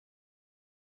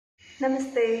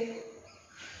നമസ്തേ,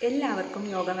 എല്ലാവർക്കും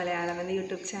യോഗ മലയാളം എന്ന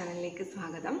യൂട്യൂബ് ചാനലിലേക്ക്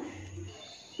സ്വാഗതം.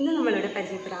 ഇന്ന് നമ്മളിവിടെ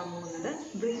പരിചയപ്പെടാൻ പോകുന്നത്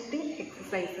ബ്രീത്തിങ്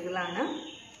എക്സസൈസുകളാണ്.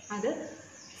 അത്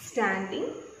സ്റ്റാൻഡിങ്,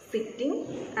 സിറ്റിംഗ്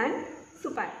ആൻഡ്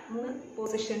സുപ്പാൻ 3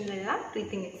 പൊസിഷനിലുള്ള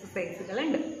ബ്രീത്തിങ്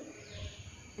എക്സസൈസുകളുണ്ട്.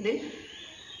 ഇതിൽ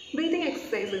ബ്രീത്തിങ്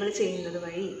എക്സസൈസുകൾ ചെയ്യുന്നത്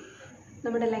വഴി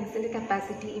നമ്മുടെ ലങ്സിൻ്റെ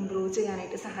കപ്പാസിറ്റി ഇംപ്രൂവ്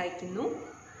ചെയ്യാനായിട്ട് സഹായിക്കുന്നു.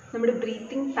 നമ്മുടെ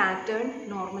ബ്രീത്തിങ് പാറ്റേൺ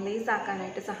നോർമലൈസ്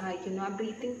ആക്കാനായിട്ട് സഹായിക്കുന്നു. ആ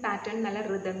ബ്രീത്തിങ് പാറ്റേൺ നല്ല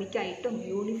റിതമിക് ആയിട്ടും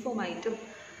യൂണിഫോം ആയിട്ടും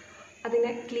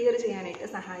അതിനെ ക്ലിയർ ചെയ്യാനായിട്ട്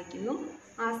സഹായിക്കുന്നു.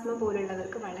 ആസ്മ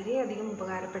പോലുള്ളവർക്ക് വളരെയധികം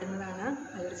ഉപകാരപ്പെടുന്നതാണ്.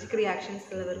 അലർജിക് റിയാക്ഷൻസ്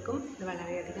ഉള്ളവർക്കും ഇത്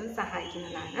വളരെയധികം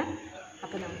സഹായിക്കുന്നതാണ്.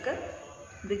 അപ്പോൾ നമുക്ക്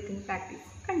ബ്രീത്തിങ് പ്രാക്ടീസ്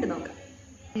കണ്ടു നോക്കാം.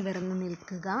 നിവർന്ന്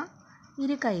നിൽക്കുക.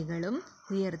 ഇരു കൈകളും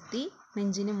ഉയർത്തി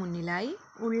നെഞ്ചിന് മുന്നിലായി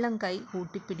ഉള്ളം കൈ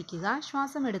കൂട്ടിപ്പിടിക്കുക.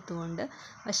 ശ്വാസം എടുത്തുകൊണ്ട്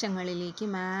വശങ്ങളിലേക്ക്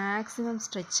മാക്സിമം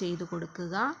സ്ട്രെച്ച് ചെയ്ത്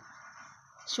കൊടുക്കുക.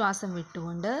 ശ്വാസം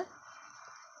വിട്ടുകൊണ്ട്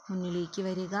മുന്നിലേക്ക്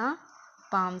വരിക.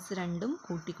 പാംസ് രണ്ടും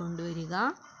കൂട്ടിക്കൊണ്ടുവരിക.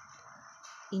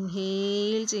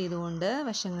 ഇൻഹേൽ ചെയ്തുകൊണ്ട്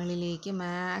വശങ്ങളിലേക്ക്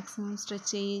മാക്സിമം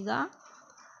സ്ട്രെച്ച് ചെയ്യുക.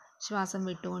 ശ്വാസം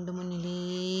വിട്ടുകൊണ്ട്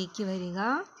മുന്നിലേക്ക് വരിക.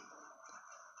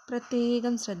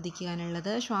 പ്രത്യേകം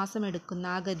ശ്രദ്ധിക്കാനുള്ളത്, ശ്വാസം എടുക്കുന്ന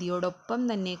ആ ഗതിയോടൊപ്പം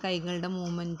തന്നെ കൈകളുടെ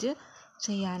മൂവ്മെൻറ്റ്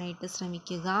ചെയ്യാനായിട്ട്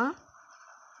ശ്രമിക്കുക.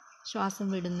 ശ്വാസം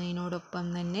വിടുന്നതിനോടൊപ്പം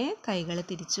തന്നെ കൈകൾ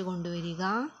തിരിച്ചു കൊണ്ടുവരിക.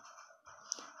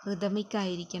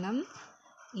 റിതമിക്കായിരിക്കണം.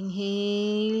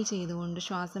 ഇൻഹേൽ ചെയ്തുകൊണ്ട്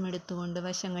ശ്വാസം എടുത്തുകൊണ്ട്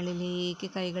വശങ്ങളിലേക്ക്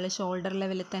കൈകൾ ഷോൾഡർ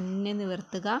ലെവലിൽ തന്നെ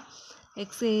നിവർത്തുക.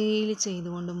 എക്സേൽ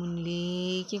ചെയ്തുകൊണ്ട്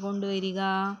മുന്നിലേക്ക് കൊണ്ടുവരിക.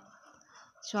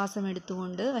 ശ്വാസം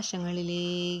എടുത്തുകൊണ്ട്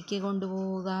വശങ്ങളിലേക്ക്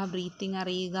കൊണ്ടുപോവുക. ബ്രീത്തിങ്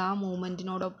അറിയുക.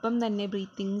 മൂവ്മെൻറ്റിനോടൊപ്പം തന്നെ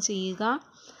ബ്രീത്തിങ് ചെയ്യുക.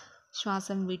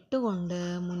 ശ്വാസം വിട്ടുകൊണ്ട്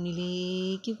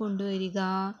മുന്നിലേക്ക് കൊണ്ടുവരിക.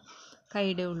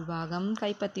 കൈയുടെ ഉൾഭാഗം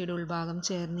കൈപ്പത്തിയുടെ ഉൾഭാഗം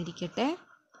ചേർന്നിരിക്കട്ടെ.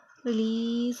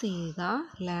 റിലീസ് ചെയ്യുക.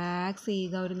 റിലാക്സ്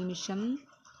ചെയ്യുക ഒരു നിമിഷം.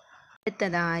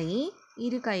 അടുത്തതായി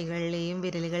ഇരു കൈകളിലെയും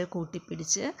വിരലുകൾ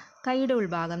കൂട്ടിപ്പിടിച്ച് കൈയുടെ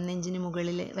ഉൾഭാഗം നെഞ്ചിന്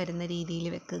മുകളിൽ വരുന്ന രീതിയിൽ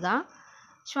വെക്കുക.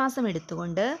 ശ്വാസം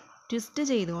എടുത്തുകൊണ്ട് ട്വിസ്റ്റ്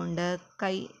ചെയ്തുകൊണ്ട്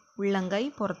ഉള്ളം കൈ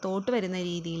പുറത്തോട്ട് വരുന്ന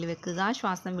രീതിയിൽ വെക്കുക.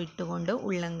 ശ്വാസം വിട്ടുകൊണ്ട്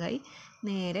ഉള്ളം കൈ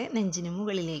നേരെ നെഞ്ചിന്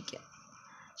മുകളിലേക്ക്.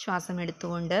 ശ്വാസം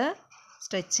എടുത്തുകൊണ്ട്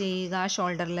സ്ട്രെച്ച് ചെയ്യുക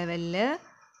ഷോൾഡർ ലെവലിൽ.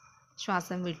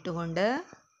 ശ്വാസം വിട്ടുകൊണ്ട്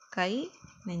കൈ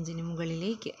നെഞ്ചിന്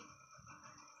മുകളിലേക്ക്.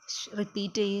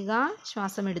 റിപ്പീറ്റ് ചെയ്യുക.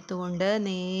 ശ്വാസം എടുത്തുകൊണ്ട്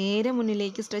നേരെ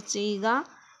മുന്നിലേക്ക് സ്ട്രെച്ച് ചെയ്യുക.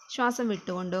 ശ്വാസം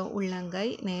വിട്ടുകൊണ്ട് ഉള്ളം കൈ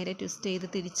നേരെ ട്വിസ്റ്റ് ചെയ്ത്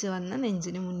തിരിച്ച് വന്ന്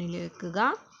നെഞ്ചിന് മുന്നിൽ വെക്കുക.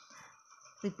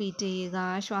 റിപ്പീറ്റ് ചെയ്യുക.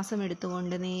 ശ്വാസം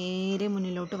എടുത്തുകൊണ്ട് നേരെ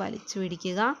മുന്നിലോട്ട് വലിച്ചു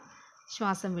പിടിക്കുക.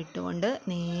 ശ്വാസം വിട്ടുകൊണ്ട്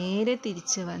നേരെ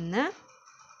തിരിച്ച് വന്ന്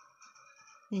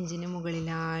നെഞ്ചിന്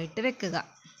മുകളിലായിട്ട് വെക്കുക.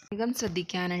 അധികം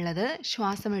ശ്രദ്ധിക്കാനുള്ളത്,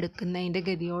 ശ്വാസം എടുക്കുന്നതിൻ്റെ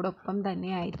ഗതിയോടൊപ്പം തന്നെ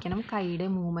ആയിരിക്കണം കൈയുടെ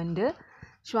മൂവ്മെൻറ്റ്.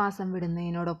 ശ്വാസം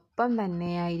വിടുന്നതിനോടൊപ്പം തന്നെ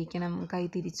ആയിരിക്കണം കൈ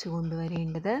തിരിച്ചു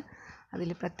കൊണ്ടുവരേണ്ടത്. അതിൽ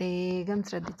പ്രത്യേകം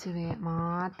ശ്രദ്ധിച്ച്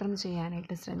മാത്രം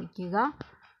ചെയ്യാനായിട്ട് ശ്രമിക്കുക.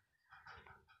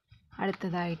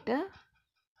 അടുത്തതായിട്ട്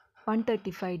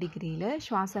 135 ഡിഗ്രിയിൽ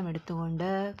ശ്വാസം എടുത്തുകൊണ്ട്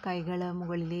കൈകൾ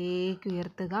മുകളിലേക്ക്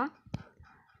ഉയർത്തുക.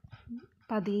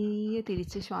 പതിയെ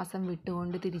തിരിച്ച് ശ്വാസം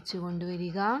വിട്ടുകൊണ്ട് തിരിച്ചു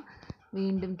കൊണ്ടുവരിക.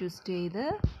 വീണ്ടും ട്വിസ്റ്റ് ചെയ്ത്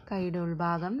കൈയുടെ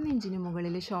ഉൾഭാഗം നെഞ്ചിന്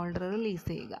മുകളിൽ ഷോൾഡർ റിലീസ്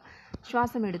ചെയ്യുക.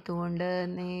 ശ്വാസം എടുത്തുകൊണ്ട്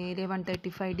നേരെ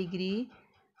 135 ഡിഗ്രി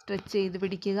സ്ട്രെച്ച് ചെയ്ത്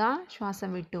പിടിക്കുക. ശ്വാസം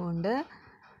വിട്ടുകൊണ്ട്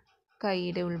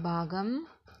കൈയുടെ ഉൾഭാഗം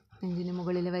നെഞ്ചിന്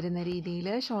മുകളിൽ വരുന്ന രീതിയിൽ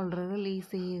ഷോൾഡർ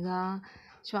റിലീസ് ചെയ്യുക.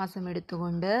 ശ്വാസം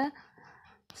എടുത്തുകൊണ്ട്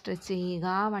സ്ട്രെച്ച് ചെയ്യുക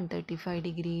 135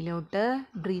 ഡിഗ്രിയിലോട്ട്.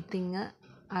 ബ്രീത്തിങ്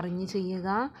അറിഞ്ഞ് ചെയ്യുക.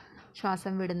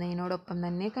 ശ്വാസം വിടുന്നതിനോടൊപ്പം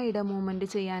തന്നെ കൈയുടെ മൂവ്മെൻറ്റ്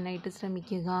ചെയ്യാനായിട്ട്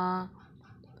ശ്രമിക്കുക.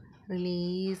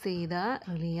 റിലീസ് ചെയ്ത്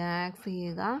റിലാക്സ്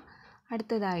ചെയ്യുക.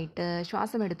 അടുത്തതായിട്ട്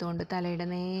ശ്വാസം എടുത്തുകൊണ്ട് തലയുടെ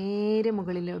നേരെ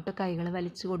മുകളിലോട്ട് കൈകൾ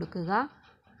വലിച്ചു കൊടുക്കുക.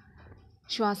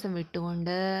 ശ്വാസം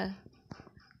വിട്ടുകൊണ്ട്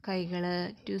കൈകൾ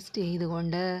ട്വിസ്റ്റ്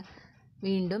ചെയ്തുകൊണ്ട്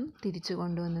വീണ്ടും തിരിച്ചു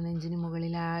കൊണ്ടുവന്ന് നെഞ്ചിന്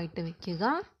മുകളിലായിട്ട് വയ്ക്കുക.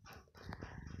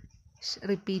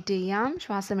 റിപ്പീറ്റ് ചെയ്യാം.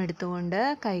 ശ്വാസം എടുത്തുകൊണ്ട്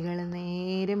കൈകൾ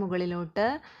നേരെ മുകളിലോട്ട്,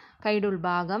 കൈയുടെ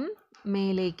ഉൾഭാഗം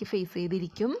മേലേക്ക് ഫേസ്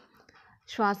ചെയ്തിരിക്കും.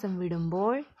 ശ്വാസം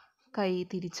വിടുമ്പോൾ കൈ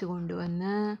തിരിച്ചു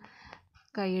കൊണ്ടുവന്ന്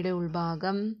കൈയുടെ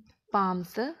ഉൾഭാഗം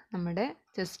പാംസ് നമ്മുടെ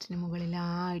ചെസ്റ്റിന്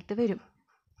മുകളിലായിട്ട് വരും.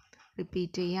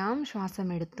 റിപ്പീറ്റ് ചെയ്യാം. ശ്വാസം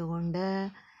എടുത്തുകൊണ്ട്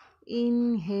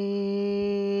ഇൻഹേൽ,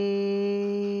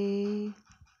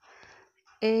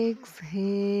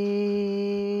 എക്സ്ഹേൽ,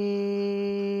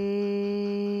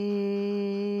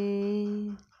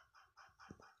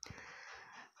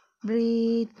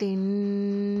 ബ്രീത്ത് ഇൻ,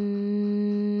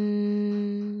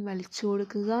 വലിച്ചു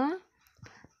കൊടുക്കുക.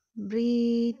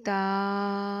 ബ്രീത്ത്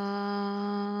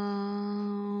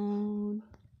ഔട്ട്,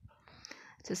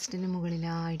 ചെസ്റ്റിന്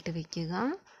മുകളിലായിട്ട് വയ്ക്കുക.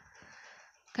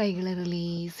 കൈകൾ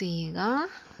റിലീസ് ചെയ്യുക.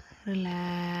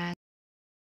 റിലാക്സ്.